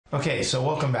Okay, so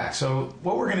welcome back. So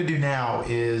what we're going to do now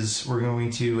is we're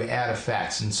going to add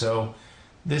effects. And so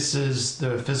this is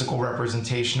the physical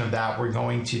representation of that. We're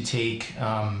going to take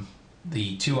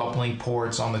the two uplink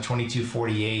ports on the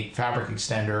 2248 fabric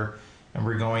extender, and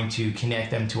we're going to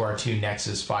connect them to our two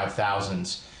Nexus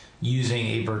 5000s using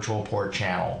a virtual port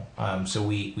channel. So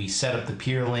we set up the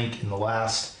peer link in the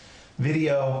last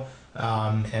video,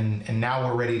 and now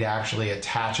we're ready to actually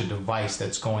attach a device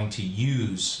that's going to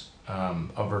use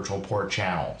a virtual port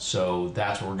channel. So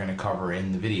that's what we're going to cover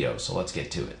in the video. So let's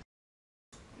get to it.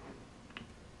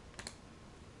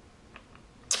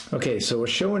 Okay, so a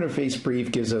show interface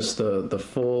brief gives us the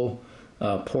full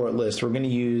port list. We're going to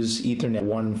use Ethernet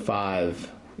 1.5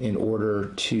 in order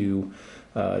to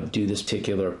do this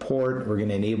particular port. We're going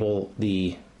to enable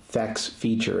the FEX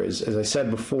feature. As I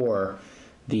said before,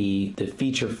 the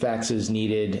feature FEX is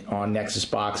needed on Nexus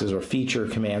boxes, or feature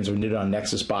commands are needed on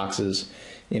Nexus boxes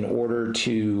in order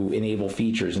to enable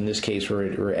features. In this case,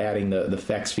 we're adding the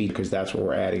FEX feature because that's what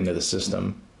we're adding to the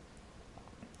system.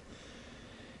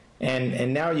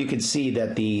 And now you can see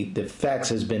that the FEX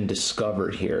has been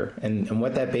discovered here. And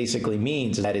what that basically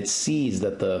means is that it sees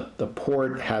that the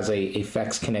port has a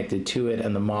FEX connected to it,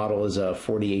 and the model is a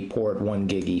 48 port 1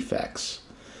 gig eFEX.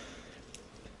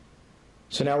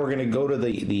 So now we're going to go to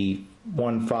the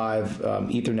 1.5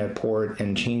 Ethernet port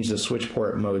and change the switch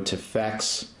port mode to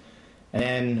FEX. And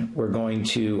then we're going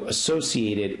to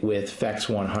associate it with FEX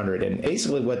 100. And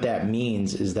basically what that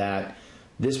means is that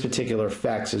this particular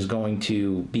FEX is going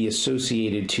to be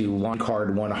associated to line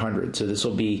card 100. So this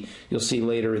will be, you'll see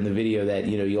later in the video that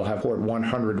you'll have port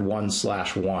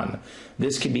 101/1.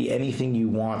 This could be anything you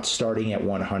want starting at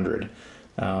 100.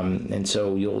 And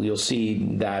so you'll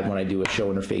see that when I do a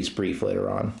show interface brief later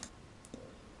on.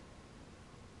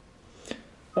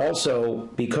 Also,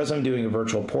 because I'm doing a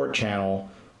virtual port channel,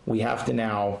 we have to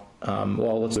now,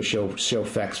 well, let's show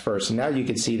FEX first. And now you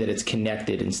can see that it's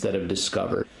connected instead of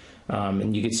discovered.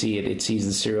 And you can see it sees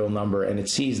the serial number, and it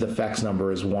sees the FEX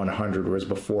number as 100, whereas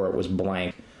before it was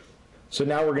blank. So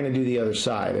now we're going to do the other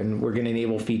side, and we're going to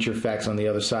enable feature FEX on the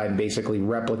other side and basically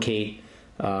replicate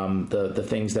the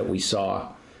things that we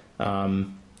saw.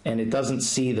 And it doesn't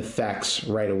see the FEX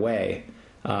right away.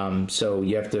 So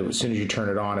you have to, as soon as you turn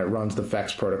it on, it runs the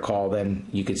FEX protocol, then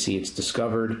you can see it's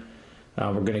discovered.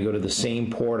 We're going to go to the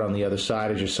same port on the other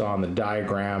side as you saw on the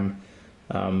diagram.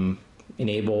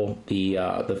 Enable the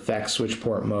FEX switch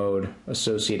port mode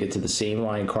associated to the same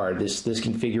line card. This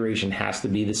configuration has to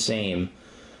be the same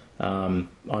on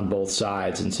both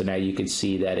sides, and so now you can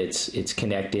see that it's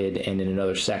connected, and in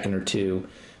another second or two,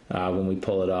 when we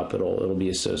pull it up, it'll be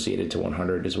associated to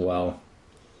 100 as well.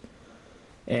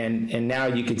 And now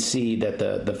you can see that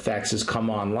the FEX has come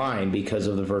online because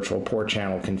of the virtual port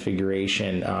channel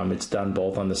configuration. It's done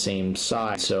both on the same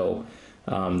side, so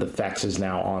the FEX is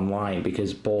now online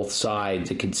because both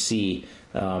sides, it can see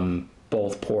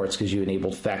both ports because you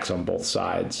enabled FEX on both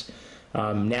sides.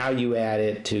 Now you add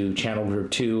it to channel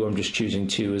group 2. I'm just choosing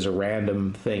 2 as a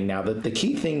random thing. Now the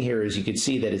key thing here is you can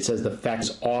see that it says the FEX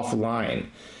is offline.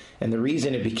 And the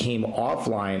reason it became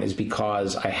offline is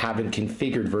because I haven't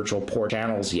configured virtual port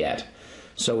channels yet.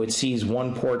 So it sees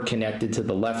one port connected to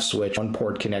the left switch, one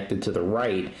port connected to the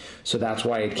right. So that's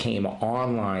why it came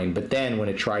online. But then when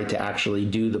it tried to actually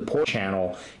do the port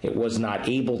channel, it was not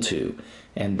able to.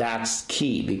 And that's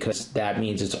key because that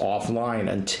means it's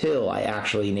offline until I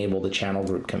actually enable the channel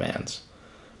group commands.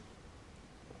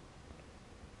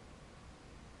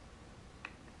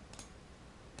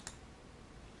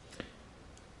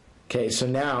 Okay, so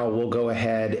now we'll go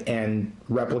ahead and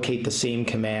replicate the same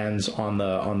commands on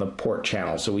the port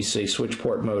channel. So we say switch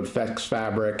port mode FEX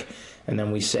fabric, and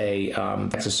then we say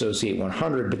FEX associate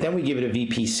 100, but then we give it a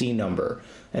vPC number,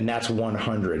 and that's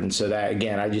 100. And so that,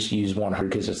 again, I just use 100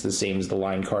 because it's the same as the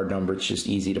line card number. It's just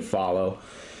easy to follow.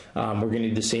 We're going to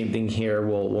do the same thing here.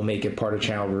 We'll make it part of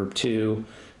channel group 2,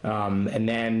 and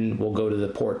then we'll go to the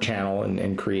port channel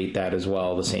and create that as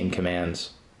well, the same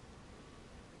commands.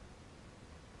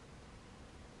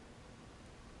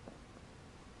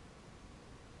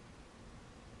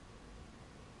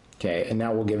 Okay, and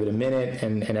now we'll give it a minute,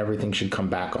 and everything should come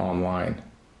back online.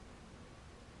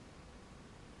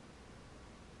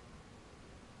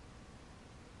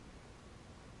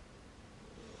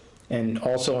 And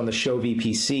also on the show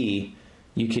vPC,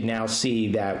 you can now see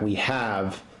that we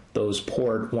have those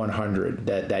port 100,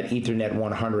 that Ethernet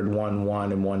 100,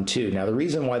 1.1, and 1.2. Now the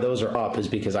reason why those are up is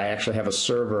because I actually have a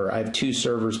server. I have 2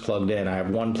 servers plugged in. I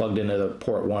have one plugged into the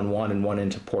port 1.1 and one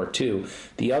into port 2.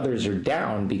 The others are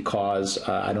down because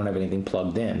I don't have anything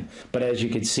plugged in. But as you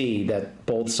can see, that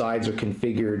both sides are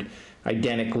configured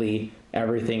identically.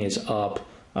 Everything is up.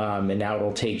 and now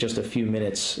it'll take just a few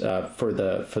minutes for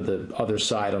the other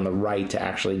side on the right to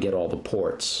actually get all the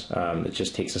ports. It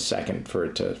just takes a second for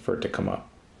it to come up.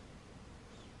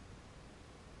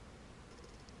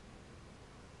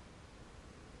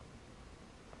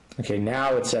 Okay,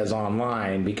 now it says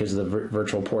online because the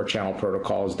virtual port channel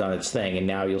protocol has done its thing, and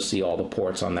now you'll see all the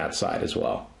ports on that side as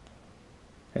well.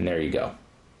 And there you go.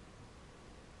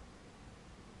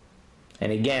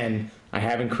 And again, I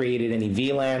haven't created any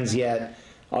VLANs yet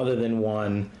other than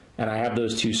one, and I have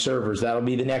those two servers. That'll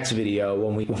be the next video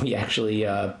when we actually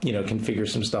configure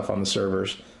some stuff on the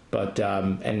servers, but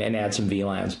and add some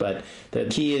VLANs. But the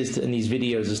key is in these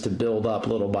videos is to build up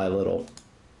little by little.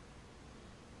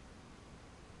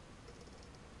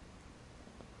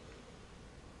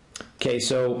 Okay,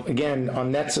 so again,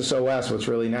 on Nexus OS, what's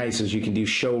really nice is you can do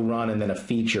show, run, and then a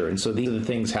feature. And so these are the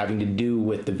things having to do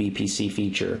with the vPC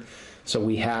feature. So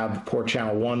we have port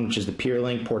channel 1, which is the peer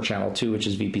link, port channel 2, which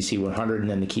is vPC 100,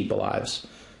 and then the keep alives.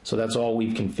 So that's all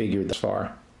we've configured thus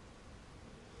far.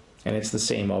 And it's the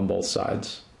same on both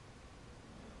sides.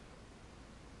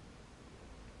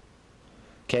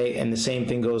 Okay, and the same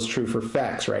thing goes true for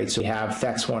FEX, right? So we have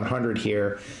FEX 100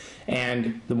 here.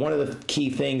 And one of the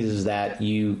key things is that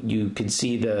you can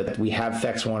see that we have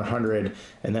FEX 100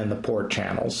 and then the port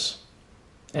channels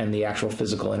and the actual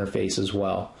physical interface as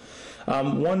well.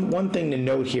 One thing to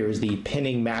note here is the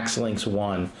pinning max links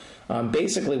 1.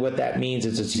 Basically what that means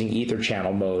is it's using ether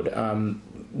channel mode.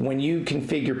 When you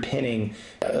configure pinning,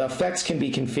 effects can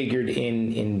be configured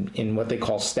in what they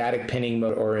call static pinning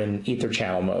mode or in ether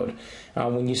channel mode.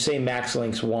 When you say max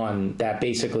links 1, that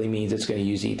basically means it's going to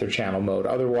use ether channel mode.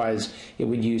 Otherwise, it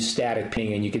would use static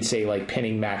pinning, and you could say like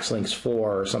pinning max links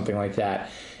 4 or something like that.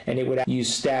 And it would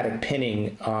use static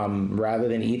pinning rather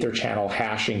than ether channel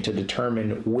hashing to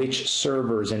determine which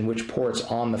servers and which ports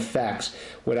on the FEX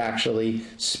would actually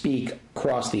speak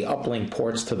across the uplink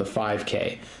ports to the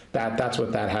 5K. That's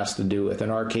what that has to do with. In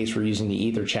our case, we're using the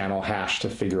ether channel hash to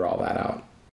figure all that out.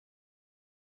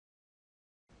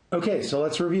 Okay, so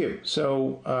let's review.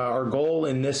 So our goal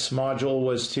in this module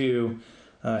was to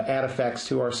add effects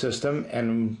to our system,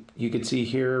 and you can see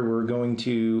here we're going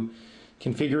to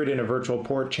configure it in a virtual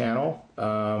port channel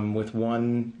with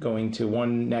one going to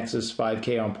one Nexus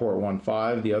 5K on port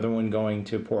 1.5, the other one going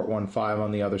to port 1.5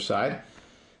 on the other side.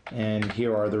 And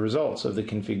here are the results of the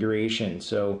configuration.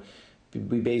 So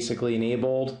we basically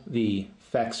enabled the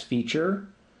FEX feature,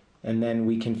 and then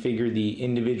we configured the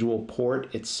individual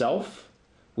port itself.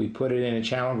 We put it in a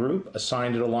channel group,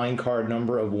 assigned it a line card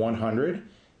number of 100,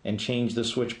 and changed the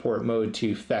switch port mode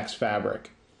to FEX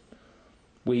Fabric.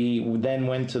 We then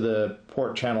went to the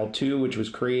port channel 2, which was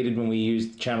created when we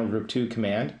used channel group 2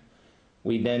 command.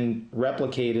 We then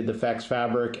replicated the FEX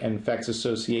Fabric and FEX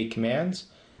Associate commands,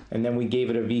 and then we gave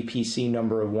it a vPC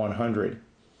number of 100,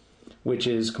 which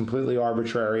is completely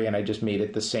arbitrary, and I just made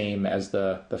it the same as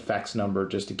the FEX number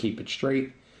just to keep it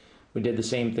straight. We did the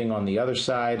same thing on the other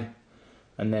side,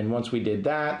 and then once we did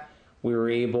that, we were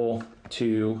able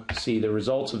to see the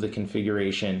results of the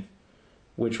configuration,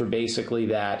 which were basically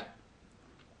that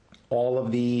all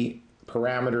of the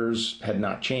parameters had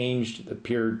not changed. The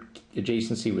peer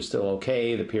adjacency was still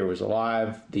okay. The peer was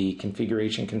alive. The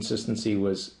configuration consistency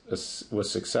was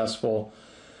successful.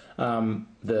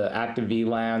 The active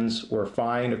VLANs were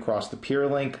fine across the peer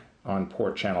link on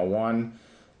port channel 1.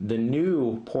 The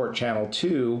new port channel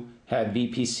 2 had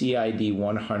vPC ID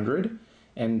 100,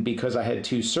 and because I had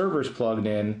two servers plugged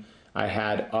in, I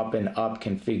had up and up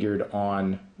configured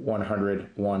on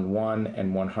 100.1.1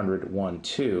 and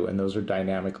 100.1.2, and those are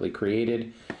dynamically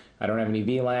created. I don't have any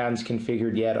VLANs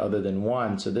configured yet other than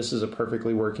one, so this is a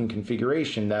perfectly working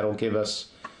configuration that'll give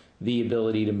us the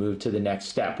ability to move to the next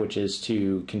step, which is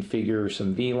to configure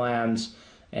some VLANs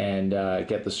and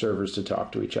get the servers to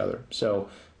talk to each other. So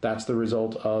that's the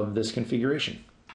result of this configuration.